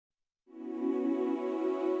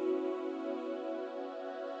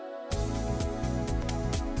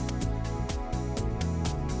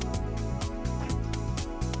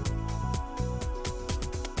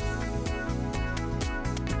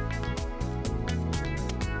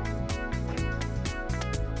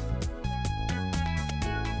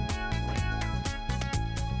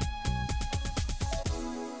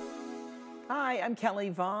Hi, I'm Kelly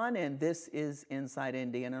Vaughn, and this is Inside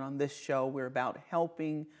Indy. And on this show, we're about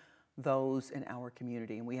helping those in our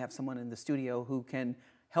community. And we have someone in the studio who can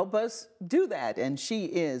help us do that. And she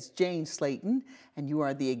is Jane Slayton, and you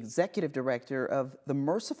are the Executive Director of the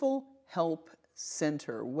Merciful Help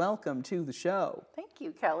Center. Welcome to the show. Thank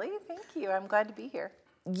you, Kelly. Thank you. I'm glad to be here.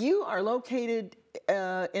 You are located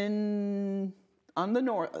on the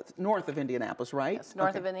north of Indianapolis, right? Yes,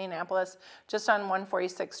 north of Indianapolis, just on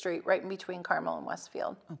 146th Street, right in between Carmel and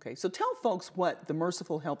Westfield. Okay, so tell folks what the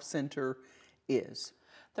Merciful Help Center is.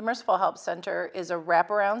 The Merciful Help Center is a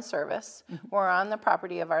wraparound service. We're on the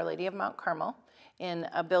property of Our Lady of Mount Carmel in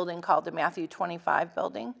a building called the Matthew 25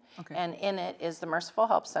 building. Okay. And in it is the Merciful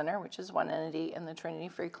Help Center, which is one entity, and the Trinity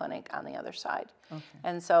Free Clinic on the other side. Okay.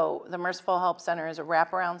 And so the Merciful Help Center is a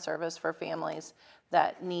wraparound service for families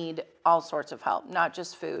that need all sorts of help, not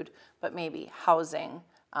just food, but maybe housing,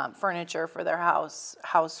 furniture for their house,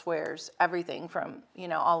 housewares, everything from,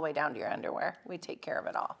 all the way down to your underwear. We take care of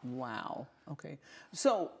it all. Wow. Okay.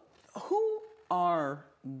 So who are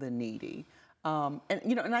the needy? And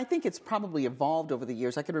I think it's probably evolved over the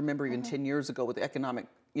years. I can remember even 10 years ago with the economic,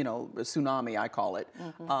 tsunami, I call it.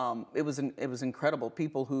 It was incredible.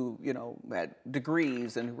 People who, had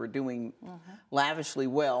degrees and who were doing lavishly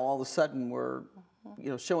well, all of a sudden were,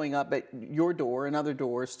 showing up at your door and other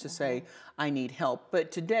doors to say, I need help.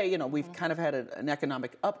 But today, we've kind of had an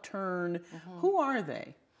economic upturn. Who are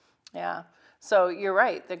they? Yeah. So you're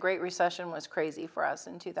right. The Great Recession was crazy for us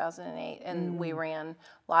in 2008, and we ran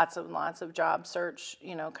lots of job search,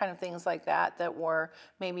 kind of things like that were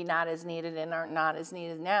maybe not as needed and are not as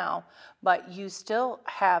needed now. But you still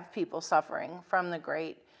have people suffering from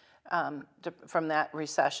the from that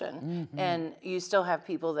recession, and you still have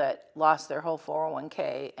people that lost their whole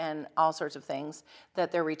 401k and all sorts of things, that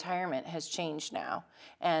their retirement has changed now,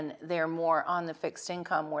 and they're more on the fixed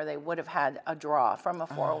income where they would have had a draw from a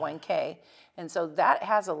 401k. And so that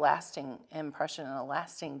has a lasting impression and a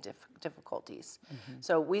lasting difficulties.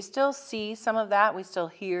 So we still see some of that. We still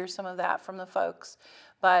hear some of that from the folks.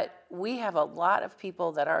 But we have a lot of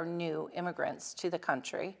people that are new immigrants to the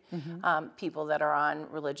country, people that are on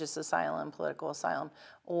religious asylum, political asylum,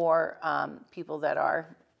 or people that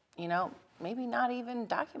are, maybe not even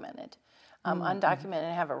documented, undocumented,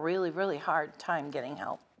 and have a really, really hard time getting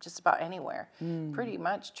help just about anywhere. Pretty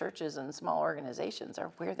much churches and small organizations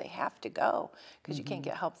are where they have to go, because you can't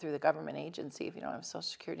get help through the government agency if you don't have a social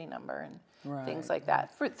security number and things like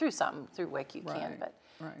that. Through WIC you can, but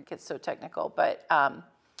it gets so technical. But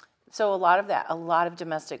so a lot of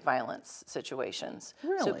domestic violence situations.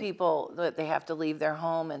 Really? So people, they have to leave their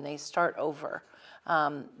home and they start over.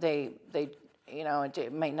 It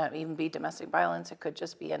might not even be domestic violence. It could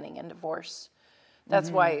just be ending in divorce.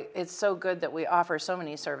 That's why it's so good that we offer so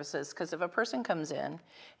many services, because if a person comes in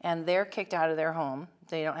and they're kicked out of their home,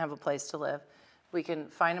 they don't have a place to live, we can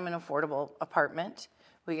find them an affordable apartment.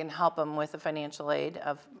 We can help them with the financial aid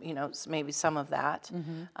of, maybe some of that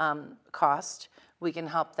cost. We can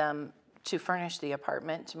help them to furnish the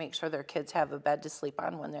apartment to make sure their kids have a bed to sleep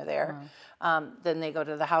on when they're there. Then they go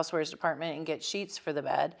to the housewares department and get sheets for the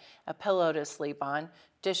bed, a pillow to sleep on,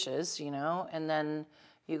 dishes, and then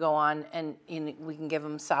you go on and we can give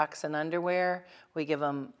them socks and underwear. We give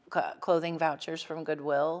them clothing vouchers from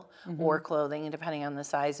Goodwill, or clothing, depending on the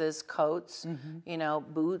sizes, coats,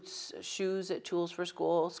 boots, shoes at Tools for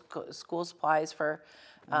Schools, school supplies for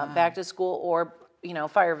back to school, or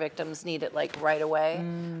fire victims need it like right away.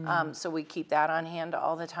 So we keep that on hand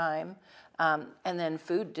all the time. And then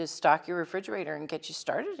food, to stock your refrigerator and get you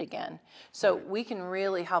started again. So we can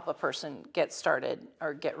really help a person get started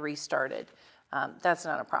or get restarted. That's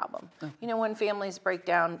not a problem. When families break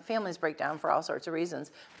down for all sorts of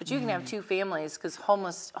reasons, but you can have two families, because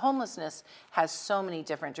homelessness has so many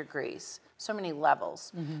different degrees, so many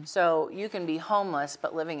levels. So you can be homeless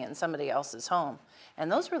but living in somebody else's home, and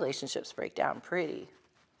those relationships break down pretty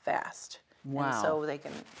fast. Wow. And so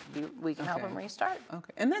we can help them restart.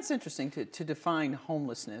 Okay, and that's interesting to define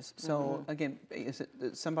homelessness. So again, is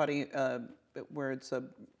it somebody where it's a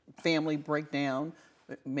family breakdown,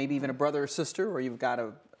 maybe even a brother or sister, or you've got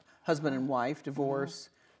a husband and wife divorce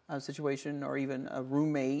situation, or even a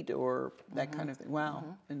roommate, or that kind of thing. Wow.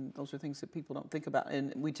 And those are things that people don't think about.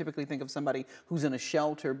 And we typically think of somebody who's in a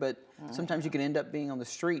shelter, but sometimes you can end up being on the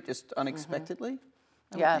street just unexpectedly.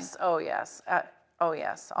 Yes. Oh, yes. Oh,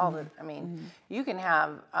 yes. You can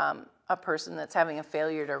have a person that's having a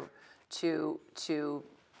failure to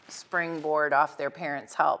springboard off their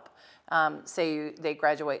parents' help. Say they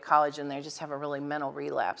graduate college and they just have a really mental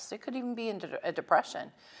relapse. It could even be a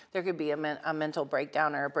depression. There could be a mental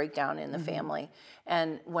breakdown or a breakdown in the family.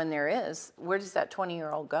 And when there is, where does that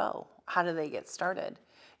 20-year-old go? how do they get started?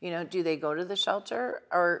 You know, do they go to the shelter,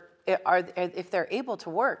 or if they're able to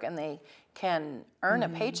work and they can earn a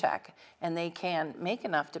paycheck and they can make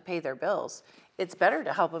enough to pay their bills, it's better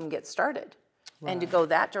to help them get started and to go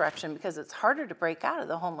that direction, because it's harder to break out of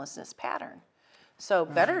the homelessness pattern. So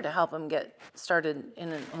better to help them get started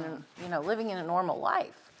in you know, living in a normal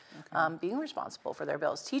life, being responsible for their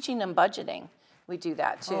bills, teaching them budgeting. We do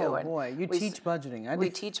that too. Oh boy, you teach budgeting. We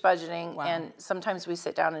teach budgeting, and sometimes we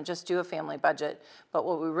sit down and just do a family budget. But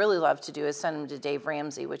what we really love to do is send them to Dave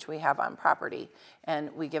Ramsey, which we have on property,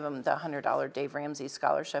 and we give them the $100 Dave Ramsey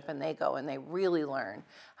scholarship, and they go and they really learn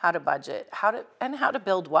how to budget, how to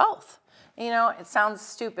build wealth. You know, it sounds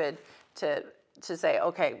stupid to say,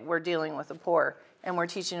 okay, we're dealing with the poor and we're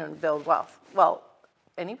teaching them to build wealth. Well,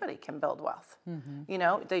 anybody can build wealth. You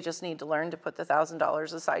know, they just need to learn to put the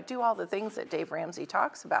 $1,000 aside, do all the things that Dave Ramsey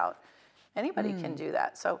talks about. Anybody can do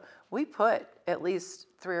that. So we put at least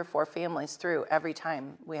 3 or 4 families through every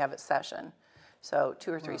time we have a session. So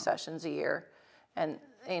 2 or 3 sessions a year. And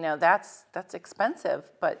you know, that's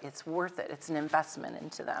expensive, but it's worth it. It's an investment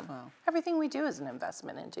into them. Everything we do is an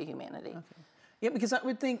investment into humanity. Yeah, because I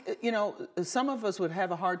would think, you know, some of us would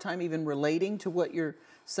have a hard time even relating to what you're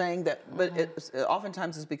saying, that, but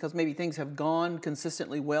oftentimes it's because maybe things have gone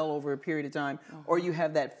consistently well over a period of time, or you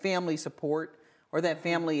have that family support, or that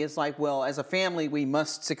family is like, well, as a family, we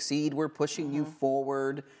must succeed. We're pushing you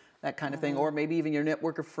forward, that kind of thing. Or maybe even your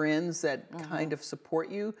network of friends that kind of support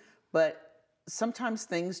you. But sometimes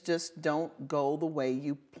things just don't go the way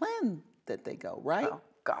you plan that they go, right? Oh,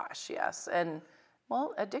 gosh, yes. And,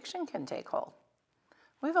 well, addiction can take hold.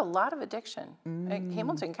 We have a lot of addiction.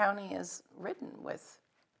 Hamilton County is ridden with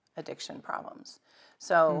addiction problems.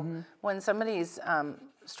 So when somebody's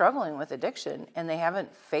struggling with addiction and they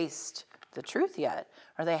haven't faced the truth yet,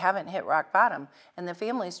 or they haven't hit rock bottom, and the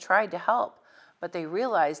family's tried to help, but they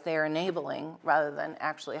realize they're enabling rather than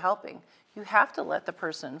actually helping, you have to let the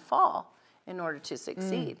person fall in order to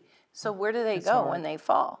succeed. So where do they go when they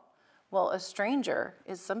fall? Well, a stranger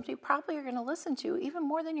is somebody probably you're going to listen to even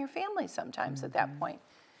more than your family sometimes at that point.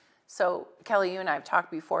 So Kelly, you and I have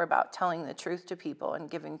talked before about telling the truth to people and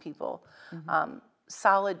giving people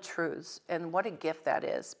solid truths, and what a gift that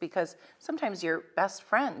is, because sometimes your best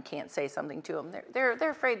friend can't say something to them.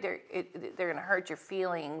 They're afraid they're going to hurt your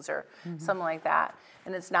feelings or something like that.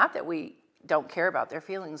 And it's not that we don't care about their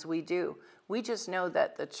feelings. We do. We just know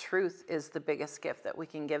that the truth is the biggest gift that we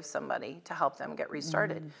can give somebody to help them get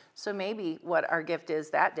restarted. So maybe what our gift is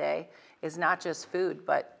that day is not just food,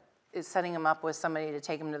 but is setting them up with somebody to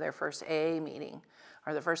take them to their first AA meeting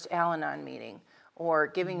or the first Al-Anon meeting, or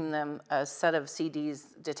giving them a set of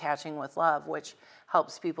CDs, Detaching with Love, which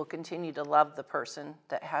helps people continue to love the person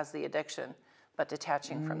that has the addiction, but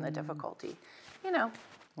detaching from the difficulty. You know,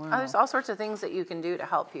 there's all sorts of things that you can do to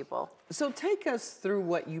help people. So take us through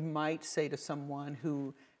what you might say to someone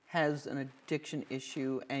who has an addiction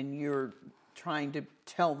issue and you're trying to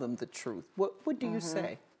tell them the truth. What do you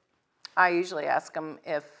say? I usually ask them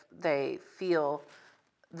if they feel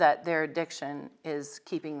that their addiction is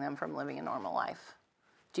keeping them from living a normal life.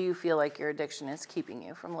 Do you feel like your addiction is keeping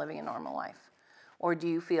you from living a normal life? Or do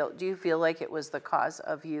you feel like it was the cause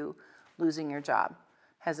of you losing your job?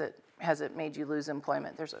 Has it made you lose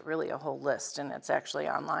employment? There's really a whole list, and it's actually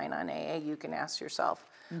online on AA. You can ask yourself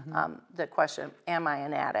the question, am I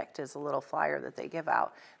an addict, is a little flyer that they give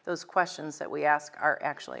out. Those questions that we ask are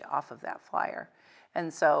actually off of that flyer.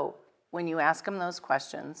 And so when you ask them those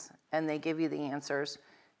questions and they give you the answers,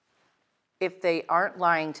 if they aren't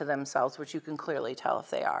lying to themselves, which you can clearly tell if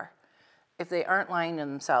they are, if they aren't lying to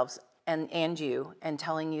themselves and you and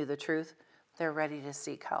telling you the truth, they're ready to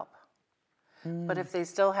seek help. But if they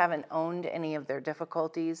still haven't owned any of their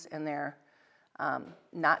difficulties and they're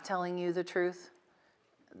not telling you the truth,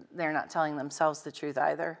 they're not telling themselves the truth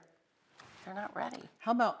either, they're not ready.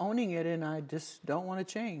 How about owning it and I just don't want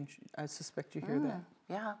to change? I suspect you hear that.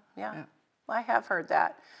 Yeah. Well, I have heard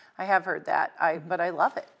that. But I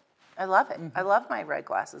love it. I love it. I love my red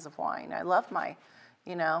glasses of wine. I love my,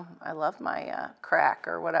 crack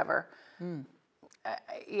or whatever.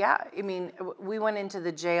 I mean, we went into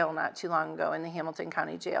the jail not too long ago, in the Hamilton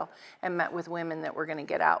County Jail, and met with women that were going to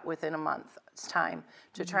get out within a month's time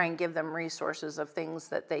to try and give them resources of things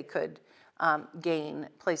that they could gain,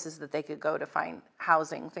 places that they could go to find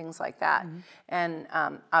housing, things like that. And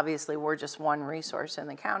obviously we're just one resource in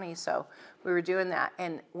the county, so we were doing that.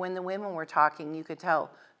 And when the women were talking, you could tell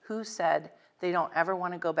who said they don't ever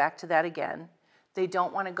want to go back to that again. They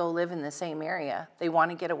don't want to go live in the same area. They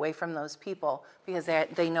want to get away from those people because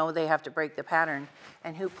they know they have to break the pattern.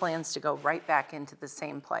 And who plans to go right back into the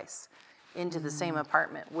same place, into the same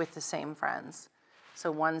apartment with the same friends. So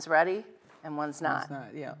one's ready and one's not. It's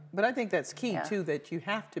not, yeah. But I think that's key too, that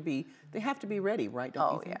they have to be ready, right?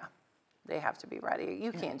 Don't you think? Yeah. They have to be ready.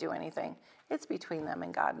 You can't do anything. It's between them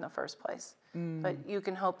and God in the first place. But you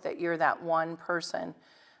can hope that you're that one person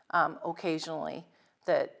occasionally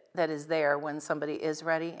that is there when somebody is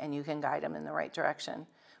ready, and you can guide them in the right direction.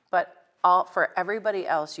 But for everybody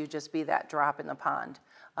else, you just be that drop in the pond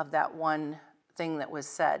of that one thing that was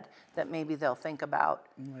said that maybe they'll think about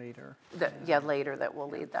later. Later, that will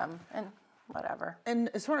lead them, and whatever. And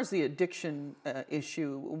as far as the addiction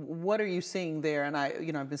issue, what are you seeing there? And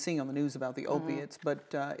I've been seeing on the news about the opiates,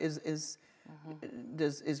 but is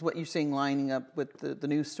what you're seeing lining up with the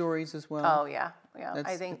news stories as well? Oh yeah.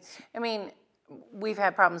 I mean, we've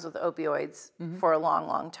had problems with opioids for a long,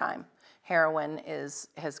 long time. Heroin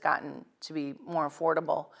has gotten to be more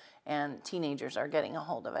affordable, and teenagers are getting a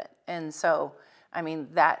hold of it. And so, I mean,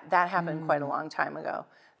 that happened quite a long time ago.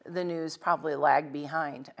 The news probably lagged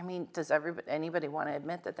behind. I mean, does anybody want to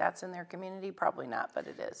admit that that's in their community? Probably not, but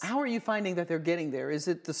it is. How are you finding that they're getting there? Is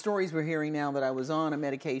it the stories we're hearing now that I was on a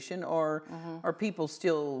medication, or are people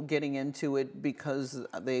still getting into it because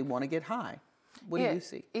they want to get high? What do you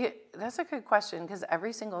see? That's a good question, because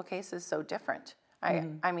every single case is so different.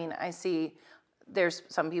 I mean, I see there's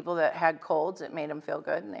some people that had colds, it made them feel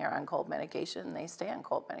good, and they're on cold medication, and they stay on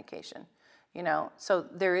cold medication. So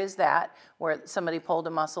there is that where somebody pulled a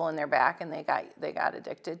muscle in their back and they got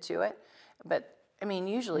addicted to it. But I mean,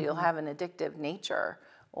 usually you'll have an addictive nature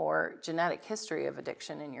or genetic history of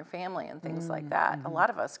addiction in your family and things like that. A lot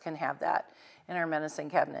of us can have that in our medicine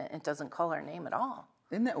cabinet. It doesn't call our name at all.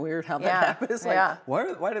 Isn't that weird how that happens? Like,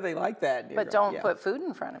 why do they like that? But don't put food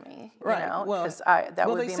in front of me, right? Because that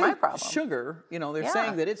would be my problem. Sugar, they're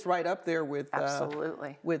saying that it's right up there with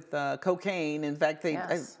absolutely with cocaine. In fact,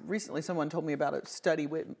 recently someone told me about a study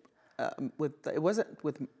with I think it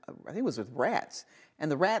was with rats,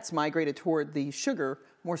 and the rats migrated toward the sugar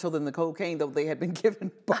more so than the cocaine, though they had been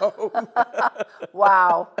given both.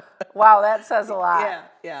 Wow, that says a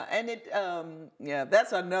lot. Yeah, and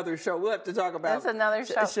that's another show. We'll have to talk about. That's another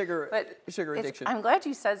show. Sugar addiction. I'm glad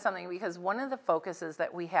you said something, because one of the focuses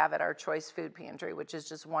that we have at our Choice Food Pantry, which is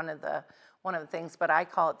just one of the things, but I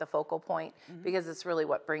call it the focal point, because it's really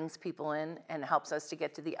what brings people in and helps us to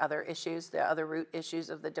get to the other issues, the other root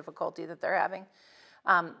issues of the difficulty that they're having.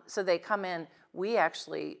 So they come in. We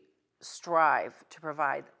actually strive to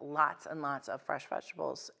provide lots and lots of fresh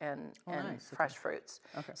vegetables and fresh fruits.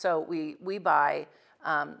 Okay. So we buy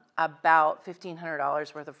about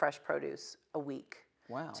 $1,500 worth of fresh produce a week.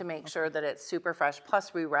 Wow. To make sure that it's super fresh.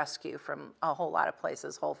 Plus, we rescue from a whole lot of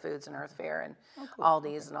places, Whole Foods and Earth Fare and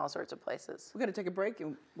Aldi's and all sorts of places. We're going to take a break,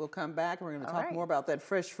 and we'll come back, and we're going to talk more about that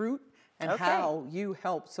fresh fruit and how you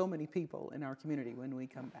help so many people in our community when we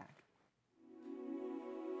come back.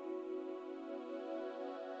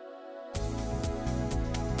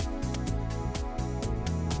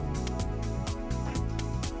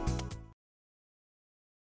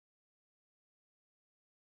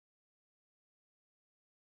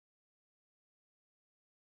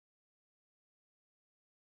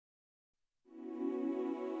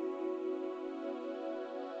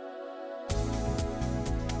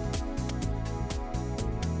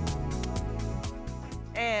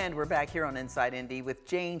 And we're back here on Inside Indy with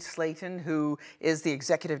Jane Slayton, who is the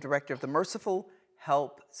Executive Director of the Merciful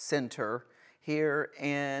Help Center here.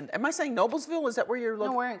 And am I saying Noblesville? Is that where you're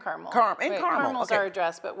looking? No, we're in Carmel. Carmel. Carmel's our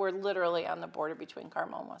address, but we're literally on the border between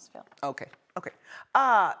Carmel and Westville. Okay.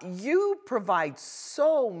 You provide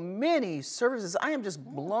so many services. I am just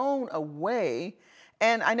blown away.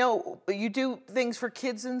 And I know you do things for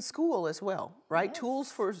kids in school as well, right? Yes.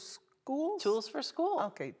 Tools for schools? Tools for school.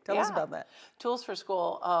 Okay, tell us about that. Tools for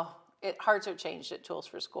school. Hearts are changed at Tools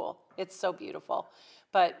for School. It's so beautiful.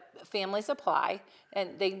 But families apply,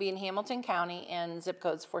 and they can be in Hamilton County, and zip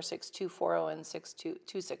codes 46240 and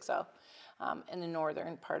 260 in the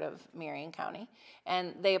northern part of Marion County.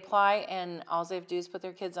 And they apply, and all they have to do is put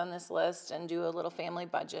their kids on this list and do a little family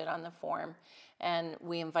budget on the form. And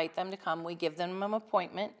we invite them to come. We give them an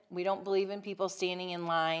appointment. We don't believe in people standing in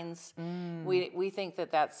lines. We think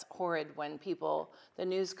that that's horrid when the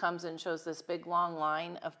news comes and shows this big long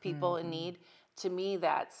line of people in need. To me,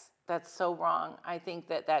 that's so wrong. I think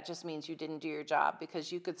that just means you didn't do your job,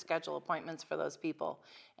 because you could schedule appointments for those people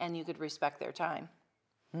and you could respect their time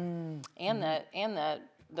and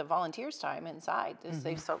the volunteers' time inside.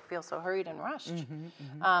 They feel so hurried and rushed.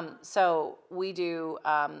 So we do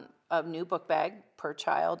a new book bag per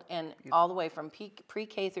child, and all the way from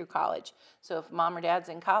pre-K through college. So if mom or dad's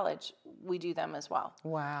in college, we do them as well.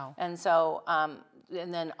 Wow. And so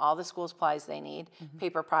and then all the school supplies they need,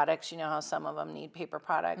 paper products. You know how some of them need paper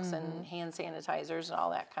products and hand sanitizers and all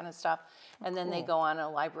that kind of stuff. And then they go on, a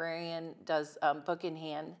librarian does book in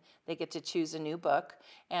hand. They get to choose a new book.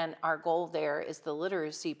 And our goal there is the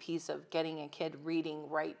literacy piece of getting a kid reading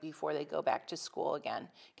right before they go back to school again,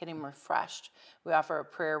 getting them refreshed. We offer a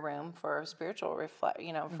prayer room for spiritual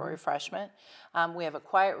for refreshment. We have a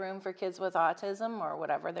quiet room for kids with autism or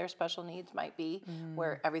whatever their special needs might be,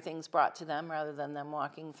 where everything's brought to them rather than them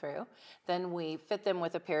walking through. Then we fit them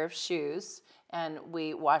with a pair of shoes, and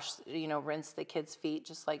we wash, rinse the kids' feet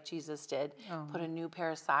just like Jesus did, put a new pair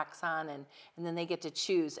of socks on, and then they get to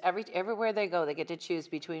choose. Everywhere they go, they get to choose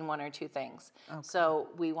between one or two things. So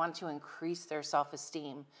we want to increase their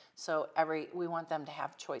self-esteem. So we want them to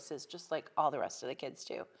have choices just like all the rest of the kids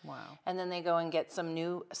do. Wow. And then they go and get some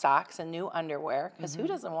new socks and new underwear, because who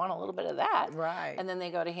doesn't want a little bit of that? Right. And then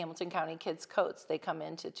they go to Hamilton County Kids Coats. They come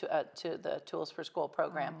into to the Tools for School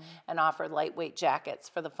program and offer lightweight jackets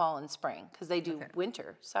for the fall and spring, because they do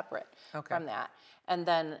winter separate from that. And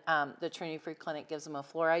then the Trinity Free Clinic gives them a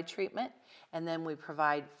fluoride treatment, and then we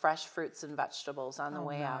provide fresh fruits and vegetables on the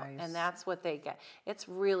way out. And that's what they get. It's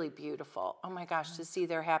really beautiful. Oh my gosh, to see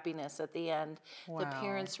their happiness at the end, the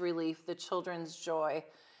parents' relief, the children's joy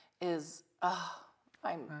is,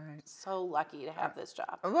 I'm so lucky to have this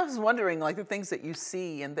job. I was wondering, like, the things that you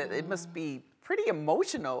see, and that it must be pretty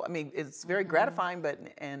emotional. I mean, it's very gratifying, but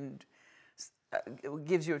it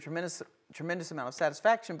gives you a tremendous amount of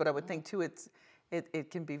satisfaction. But I would think too,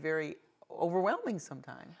 it can be very overwhelming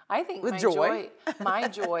sometimes. I think my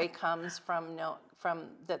joy comes from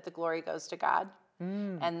that the glory goes to God,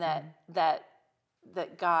 and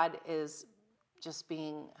that God is just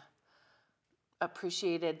being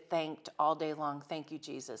appreciated, thanked all day long. Thank you,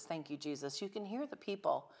 Jesus. Thank you, Jesus. You can hear the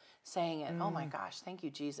people saying it. Oh my gosh, thank you,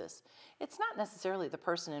 Jesus. It's not necessarily the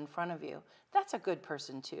person in front of you. That's a good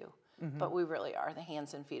person too. But we really are the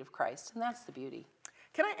hands and feet of Christ, and that's the beauty.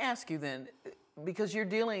 Can I ask you then, because you're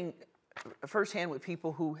dealing firsthand with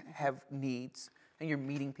people who have needs, and you're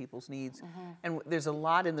meeting people's needs, and there's a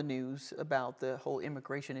lot in the news about the whole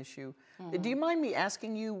immigration issue. Do you mind me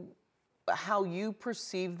asking you how you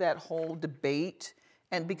perceive that whole debate?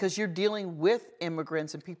 And because you're dealing with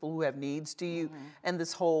immigrants and people who have needs, do you, and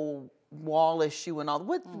this whole wall issue and all,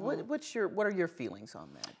 what are your feelings on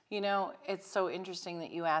that? It's so interesting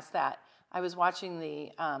that you asked that. I was watching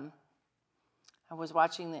the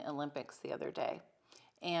Olympics the other day,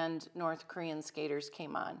 and North Korean skaters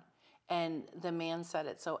came on, and the man said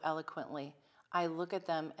it so eloquently. I look at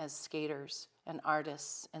them as skaters and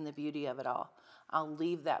artists and the beauty of it all. I'll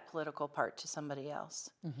leave that political part to somebody else.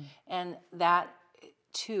 And that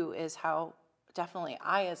too is how definitely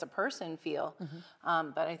I as a person feel,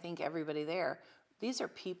 but I think everybody there. These are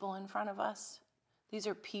people in front of us. These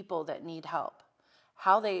are people that need help.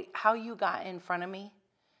 How you got in front of me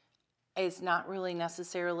is not really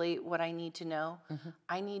necessarily what I need to know.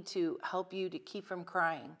 I need to help you to keep from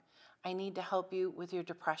crying. I need to help you with your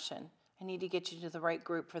depression. I need to get you to the right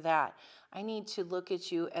group for that. I need to look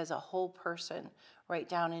at you as a whole person, right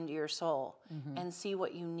down into your soul, and see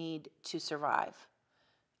what you need to survive.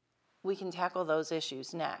 We can tackle those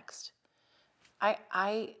issues next.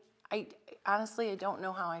 I honestly, I don't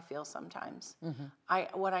know how I feel sometimes.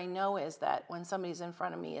 What I know is that when somebody's in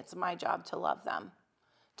front of me, it's my job to love them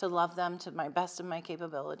to my best of my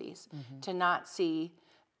capabilities, to not see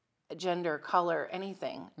gender, color,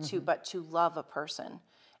 anything, but to love a person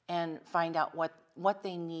and find out what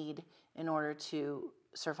they need in order to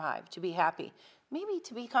survive, to be happy. Maybe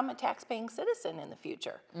to become a tax-paying citizen in the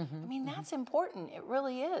future. I mean, that's important. It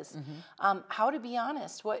really is. How to be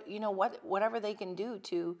honest, whatever they can do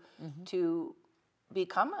to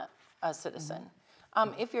become a citizen.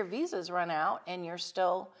 If your visas run out and you're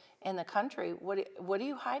still in the country, what are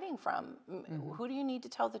you hiding from? Who do you need to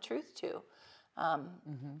tell the truth to? I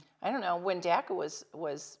don't know. When DACA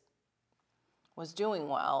was doing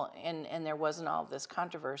well, and there wasn't all this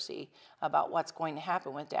controversy about what's going to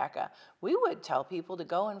happen with DACA, we would tell people to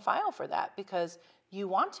go and file for that because you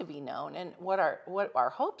want to be known. And what our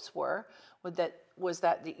hopes was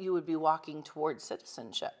that you would be walking towards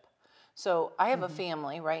citizenship. So I have a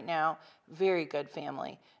family right now, very good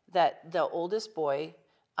family, that the oldest boy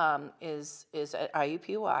is at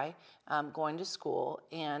IUPUI, going to school,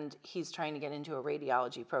 and he's trying to get into a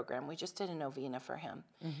radiology program. We just did a novena for him.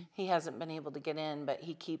 He hasn't been able to get in, but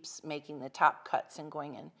he keeps making the top cuts and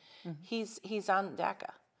going in. He's on DACA.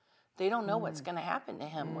 They don't know what's going to happen to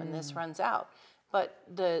him when this runs out. But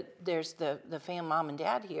there's the mom and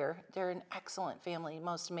dad here. They're an excellent family,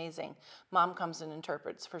 most amazing. Mom comes and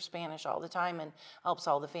interprets for Spanish all the time and helps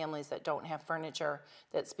all the families that don't have furniture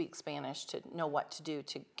that speak Spanish to know what to do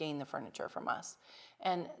to gain the furniture from us.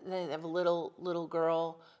 And they have a little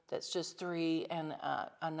girl that's just 3 and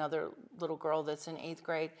another little girl that's in 8th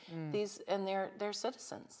grade. And they're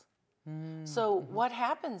citizens. So what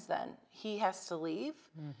happens then? He has to leave.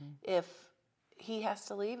 If he has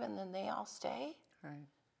to leave and then they all stay. Right.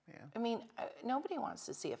 Yeah. I mean, nobody wants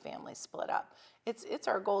to see a family split up. It's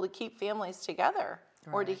our goal to keep families together,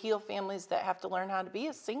 or to heal families that have to learn how to be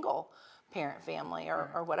a single parent family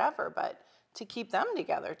or whatever, but to keep them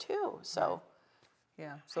together too. So,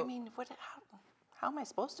 yeah. So I mean, how am I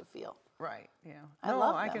supposed to feel? right. Yeah. I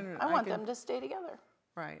love them. I want them to stay together.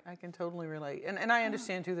 Right. I can totally relate, and I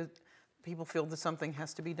understand too that people feel that something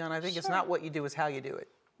has to be done. I think it's not what you do; it's how you do it.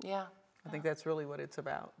 Yeah. I think that's really what it's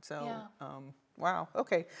about. So, Yeah. Wow.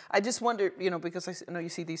 Okay. I just wonder, because I know you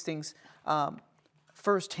see these things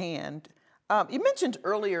firsthand. You mentioned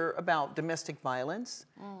earlier about domestic violence.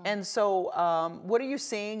 And so what are you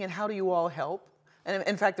seeing and how do you all help? And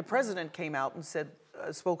in fact, the president came out and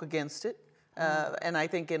spoke against it. And I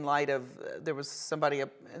think in light of, there was somebody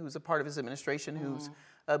who's a part of his administration who's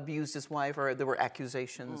abused his wife, or there were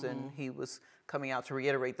accusations, and he was coming out to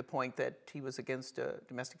reiterate the point that he was against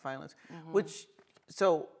domestic violence.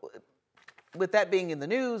 So with that being in the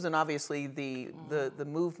news, and obviously the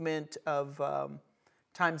movement of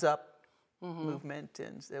Time's Up movement,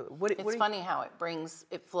 and It's funny how it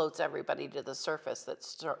floats everybody to the surface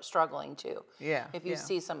that's struggling too. Yeah. If you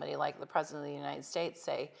see somebody like the President of the United States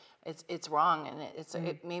say it's wrong, and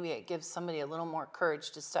maybe it gives somebody a little more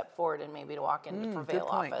courage to step forward and maybe to walk into Prevail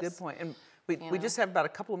office. Good point. And we just have about a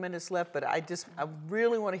couple of minutes left, but I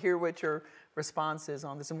really want to hear what your response is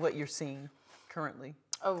on this and what you're seeing currently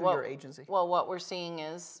through your agency. Well, what we're seeing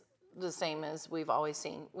is the same as we've always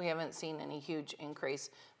seen. We haven't seen any huge increase,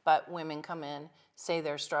 but women come in, say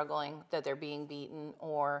they're struggling, that they're being beaten,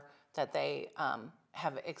 or that they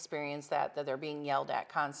have experienced that they're being yelled at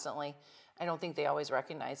constantly. I don't think they always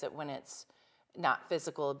recognize it when it's not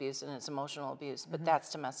physical abuse and it's emotional abuse, but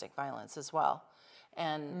that's domestic violence as well.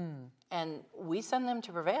 And we send them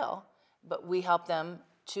to Prevail, but we help them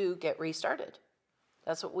to get restarted.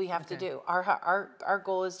 That's what we have to do. Our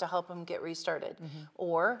goal is to help them get restarted.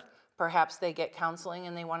 Or perhaps they get counseling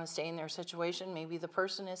and they want to stay in their situation. Maybe the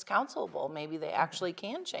person is counselable. Maybe they actually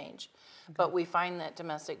can change. But we find that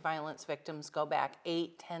domestic violence victims go back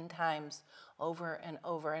 8, 10 times over and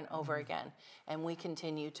over and over again. And we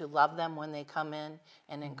continue to love them when they come in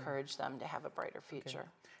and encourage them to have a brighter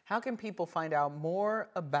future. How can people find out more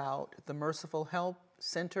about the Merciful Help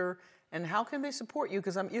Center, and how can they support you?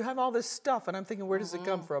 Because you have all this stuff, and I'm thinking, where does it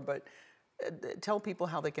come from? But tell people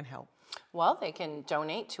how they can help. Well, they can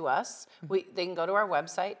donate to us. They can go to our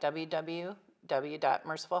website,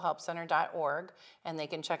 www.mercifulhelpcenter.org, and they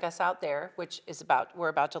can check us out there, we're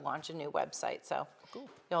about to launch a new website, so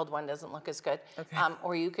the old one doesn't look as good.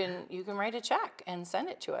 Or you can write a check and send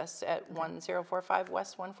it to us at 1045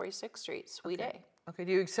 West 146th Street, Suite A. Okay,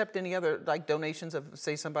 do you accept any other donations of,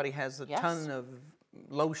 say somebody has a ton of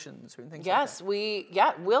lotions or things like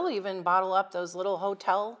that? We'll even bottle up those little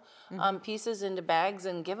hotel pieces into bags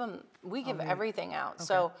and give them. We give everything out.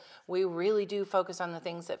 So we really do focus on the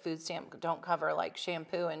things that food stamp don't cover, like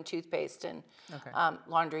shampoo and toothpaste and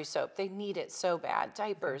laundry soap. They need it so bad.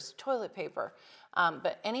 Diapers, toilet paper.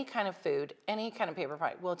 But any kind of food, any kind of paper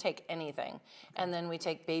product, we'll take anything. And then we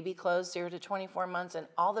take baby clothes, 0 to 24 months, and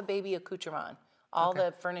all the baby accoutrement, all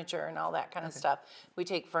the furniture and all that kind of stuff. We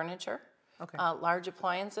take furniture. Large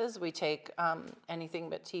appliances, we take anything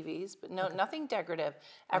but TVs, but nothing decorative.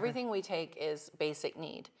 Everything we take is basic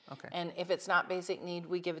need. And if it's not basic need,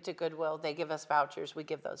 we give it to Goodwill. They give us vouchers. We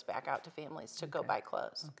give those back out to families to go buy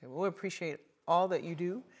clothes. Well, we appreciate all that you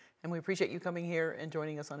do, and we appreciate you coming here and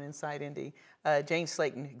joining us on Inside Indy. Jane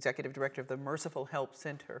Slayton, Executive Director of the Merciful Help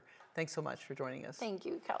Center. Thanks so much for joining us. Thank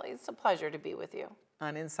you, Kelly. It's a pleasure to be with you.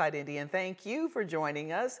 On Inside Indy, and thank you for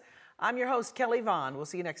joining us. I'm your host, Kelly Vaughn. We'll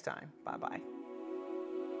see you next time. Bye-bye.